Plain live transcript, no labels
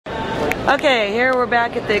Okay, here we're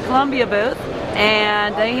back at the Columbia booth,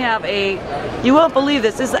 and they have you won't believe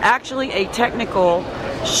this is actually a technical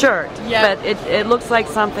shirt, but it looks like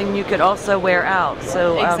something you could also wear out.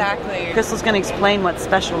 So exactly. Crystal's going to explain what's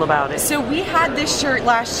special about it. So we had this shirt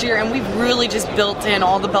last year, and we've really just built in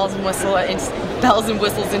all the bells and whistles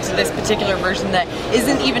into this particular version that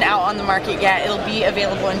isn't even out on the market yet. It'll be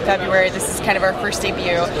available in February. This is kind of our first debut,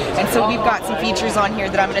 and so we've got some features on here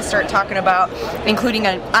that I'm going to start talking about, including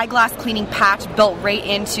an eyeglass cleaning patch built right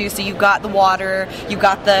into, so you've got the water, you've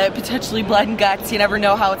got the potentially blood and guts, you never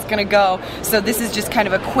know how it's going to go. So this is just kind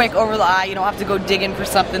of a quick over the eye. You don't have to go digging for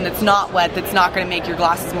something that's not wet, that's not going to make your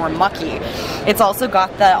glasses more mucky. It's also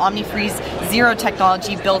got the OmniFreeze Zero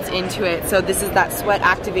technology built into it. So this is that sweat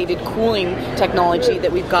activated cooling technology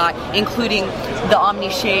that we've got, including the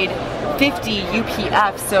OmniShade 50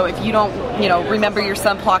 UPF. So if you don't, remember your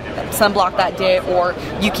sunblock that day, or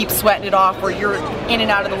you keep sweating it off, or you're in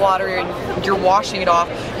and out of the water and you're washing it off,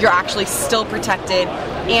 you're actually still protected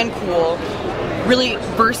and cool. Really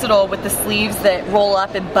versatile with the sleeves that roll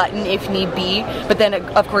up and button if need be, but then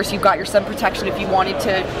of course you've got your sun protection if you wanted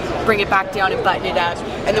to bring it back down and button it up.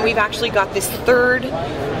 And then we've actually got this third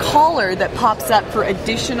collar that pops up for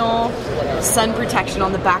additional sun protection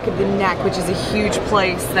on the back of the neck, which is a huge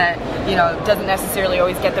place that doesn't necessarily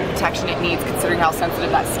always get the protection it needs, considering how sensitive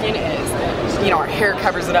that skin is. Our hair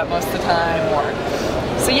covers it up most of the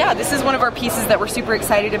time. So yeah, this is one of our pieces that we're super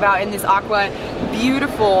excited about, and this aqua,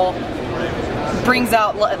 beautiful, brings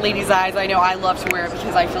out ladies' eyes. I know I love to wear it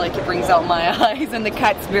because I feel like it brings out my eyes, and the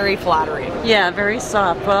cut's very flattering. Yeah, very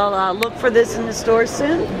soft. Well, look for this in the store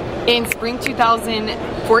soon. In spring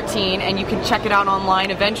 2014, and you can check it out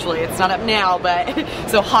online eventually. It's not up now, but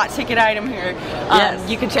so hot ticket item here. Yes.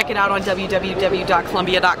 You can check it out on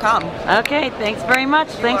www.columbia.com. Okay, thanks very much.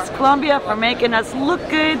 Thanks, Columbia, for making us look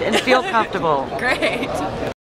good and feel comfortable. Great.